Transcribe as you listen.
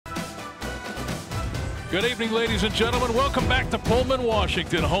Good evening, ladies and gentlemen. Welcome back to Pullman,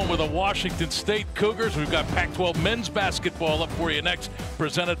 Washington, home of the Washington State Cougars. We've got Pac-12 men's basketball up for you next,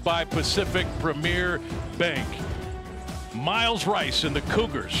 presented by Pacific Premier Bank. Miles Rice and the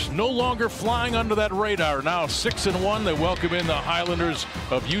Cougars no longer flying under that radar. Now 6-1. They welcome in the Highlanders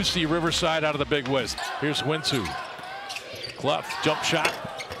of UC-Riverside out of the Big West. Here's Winsu. Clough, jump shot.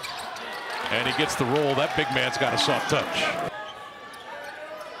 And he gets the roll. That big man's got a soft touch.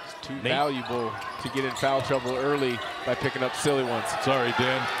 It's too valuable to get in foul trouble early by picking up silly ones. Sorry,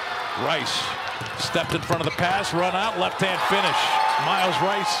 Dan. Rice stepped in front of the pass, run out, left-hand finish. Miles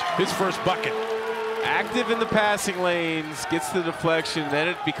Rice, his first bucket. Active in the passing lanes, gets the deflection, then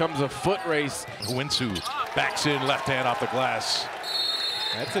it becomes a foot race. Winsu backs in, left hand off the glass.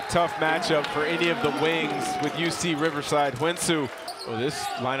 That's a tough matchup for any of the wings with UC-Riverside. Winsu, oh, this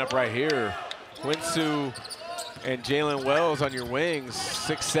lineup right here. Winsu and Jalen Wells on your wings,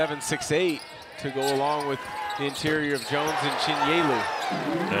 6'7", 6'8", to go along with the interior of Jones and Chinyelu.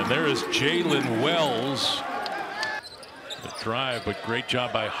 And there is Jalen Wells. The drive, but great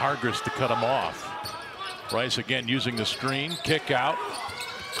job by Hargis to cut him off. Rice again using the screen, kick out,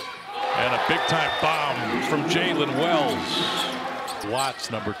 and a big-time bomb from Jalen Wells. Watts,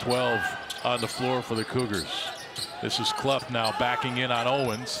 number 12, on the floor for the Cougars. This is Clough now backing in on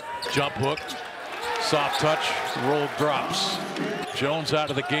Owens. Jump hook, soft touch, roll drops. Jones out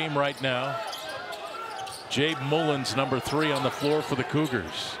of the game right now. Jabe Mullins, number 3, on the floor for the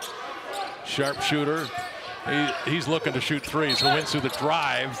Cougars. Sharpshooter. He's looking to shoot threes. Howinsu the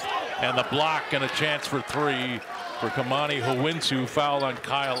drive and the block, and a chance for 3 for Kamani Howinsu. Foul on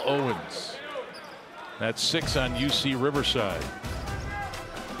Kyle Owens. That's 6 on UC-Riverside.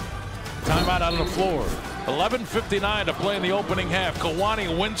 Timeout on the floor. 11:59 to play in the opening half. Kamani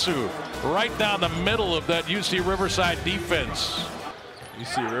Howinsu right down the middle of that UC-Riverside defense.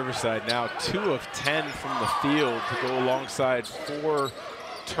 UC-Riverside now 2 of 10 from the field to go alongside 4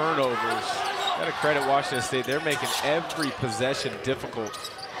 turnovers. Gotta credit Washington State. They're making every possession difficult.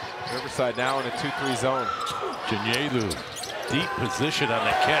 Riverside now in a 2-3 zone. Chinyelu, deep position on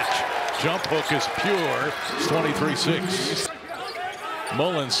the catch. Jump hook is pure. It's 23-6.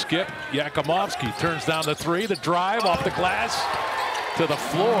 Mullins skip. Yakimovsky turns down the 3. The drive off the glass to the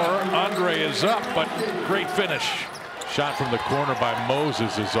floor. Andre is up, but great finish. Shot from the corner by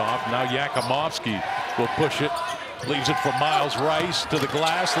Moses is off. Now Yakimovsky will push it. Leaves it for Miles Rice to the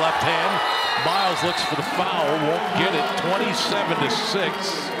glass, left hand. Miles looks for the foul, won't get it.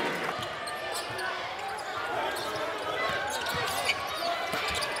 27-6.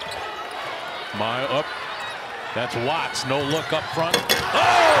 Up. That's Watts. No look up front.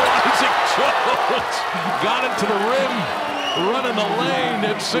 Oh, Isaac Jones got it to the rim. Running the lane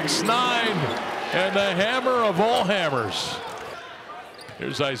at 6'9". And the hammer of all hammers.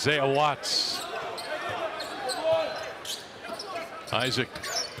 Here's Isaiah Watts. Isaac.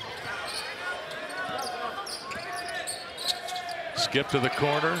 Skip to the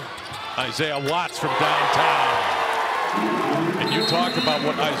corner. Isaiah Watts from downtown. And you talked about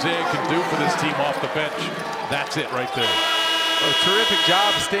what Isaiah can do for this team off the bench. That's it right there. A terrific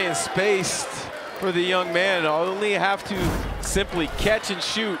job staying spaced for the young man. Only have to simply catch and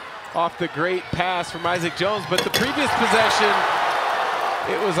shoot off the great pass from Isaac Jones. But the previous possession,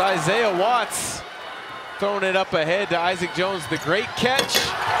 it was Isaiah Watts throwing it up ahead to Isaac Jones. The great catch,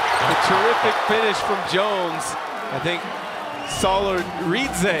 the terrific finish from Jones. I think Salar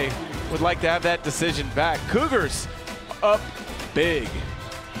Ridze would like to have that decision back. Cougars up big.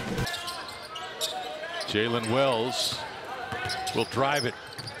 Jalen Wells will drive it.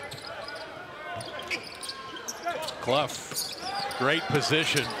 Clough, great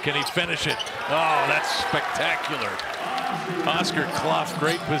position. Can he finish it? Oh, that's spectacular. Oscar Clough,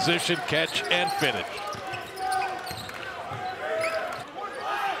 great position, catch and finish.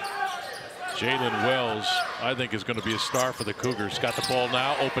 Jalen Wells, I think, is going to be a star for the Cougars. Got the ball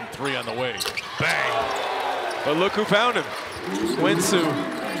now, open 3 on the way. Bang! But look who found him. Winsu.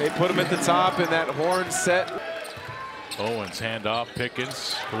 They put him at the top in that horn set. Owens handoff,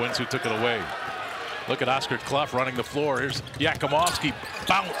 Pickens. Winsu took it away. Look at Oscar Clough running the floor. Here's Yakimovsky.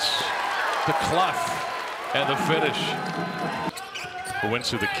 Bounce to Clough. And the finish.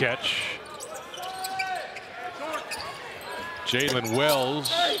 Winsu the catch. Jalen Wells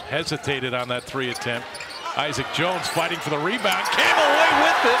hesitated on that 3 attempt. Isaac Jones fighting for the rebound. Came away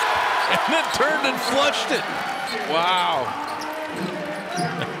with it. And then turned and flushed it. Wow.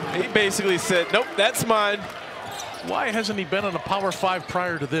 He basically said, nope, that's mine. Why hasn't he been on a Power 5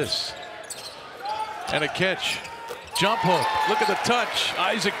 prior to this? And a catch. Jump hook. Look at the touch.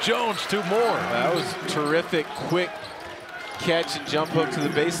 Isaac Jones, 2 more. That was terrific, quick catch and jump hook to the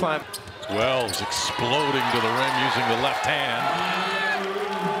baseline. Wells exploding to the rim using the left hand.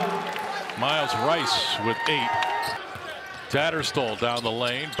 Miles Rice with 8. Tatterstall down the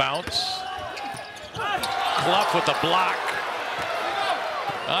lane, bounce. Clough with the block.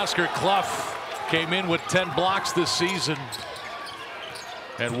 Oscar Clough came in with 10 blocks this season.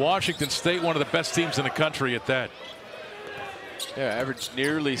 And Washington State, one of the best teams in the country at that. Yeah, averaged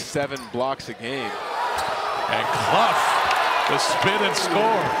nearly 7 blocks a game. And Clough, the spin and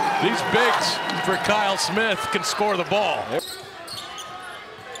score. These bigs for Kyle Smith can score the ball.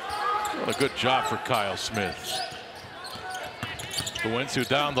 What a good job for Kyle Smith. Kawinsu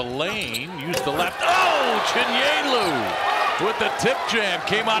down the lane, used the left. Oh, Chinyelu with the tip jam.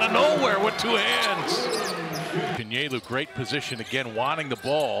 Came out of nowhere with 2 hands. Chinyelu, great position again, wanting the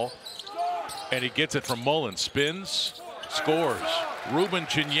ball. And he gets it from Mullen. Spins, scores. Ruben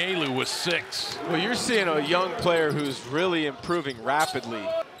Chinyelu with 6. Well, you're seeing a young player who's really improving rapidly.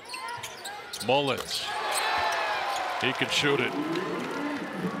 Mullins. He can shoot it.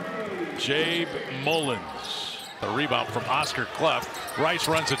 Jabe Mullins. A rebound from Oscar Clough. Rice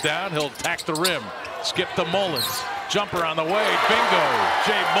runs it down. He'll attack the rim. Skip to Mullins. Jumper on the way. Bingo.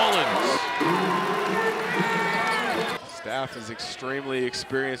 Jabe Mullins. Staff is extremely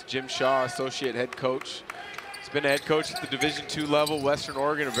experienced. Jim Shaw, associate head coach. He's been a head coach at the Division II level. Western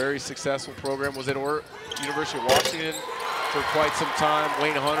Oregon, a very successful program. Was at University of Washington for quite some time.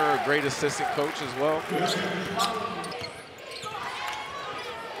 Wayne Hunter, a great assistant coach as well.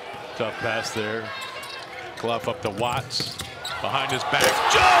 Tough pass there. Clough up to Watts. Behind his back.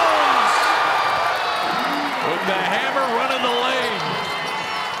 Jones! With the hammer running the lane.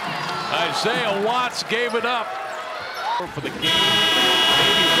 Isaiah Watts gave it up for the game.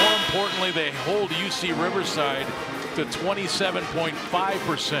 Maybe more importantly, they hold UC-Riverside to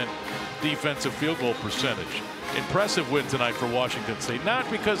 27.5% defensive field goal percentage. Impressive win tonight for Washington State. Not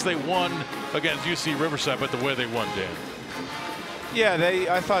because they won against UC-Riverside, but the way they won, Dan. Yeah,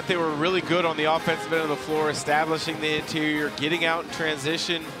 I thought they were really good on the offensive end of the floor, establishing the interior, getting out in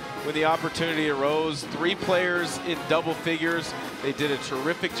transition when the opportunity arose. 3 players in double figures. They did a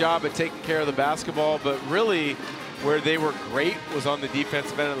terrific job at taking care of the basketball, but really where they were great was on the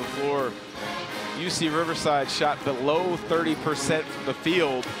defensive end of the floor. UC-Riverside shot below 30% from the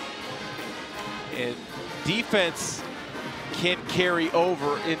field, and defense can carry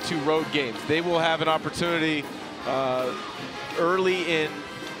over into road games. They will have an opportunity early in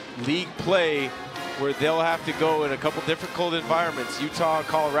league play where they'll have to go in a couple difficult environments, Utah,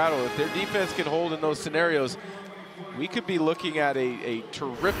 Colorado. If their defense can hold in those scenarios, we could be looking at a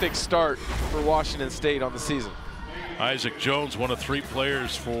terrific start for Washington State on the season. Isaac Jones, one of 3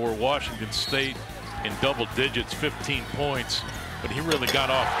 players for Washington State in double digits, 15 points, but he really got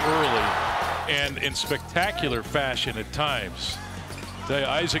off early and in spectacular fashion at times.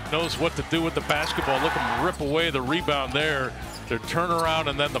 Isaac knows what to do with the basketball. Look at him rip away the rebound there. Their turnaround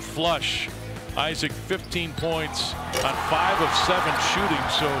and then the flush. Isaac 15 points on 5 of 7 shooting,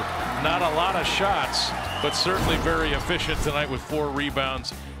 so not a lot of shots, but certainly very efficient tonight with 4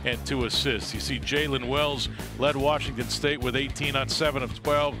 rebounds and 2 assists. You see Jalen Wells led Washington State with 18 on 7 of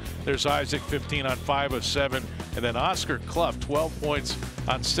 12. There's Isaac 15 on 5 of 7. And then Oscar Clough 12 points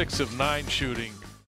on 6 of 9 shooting.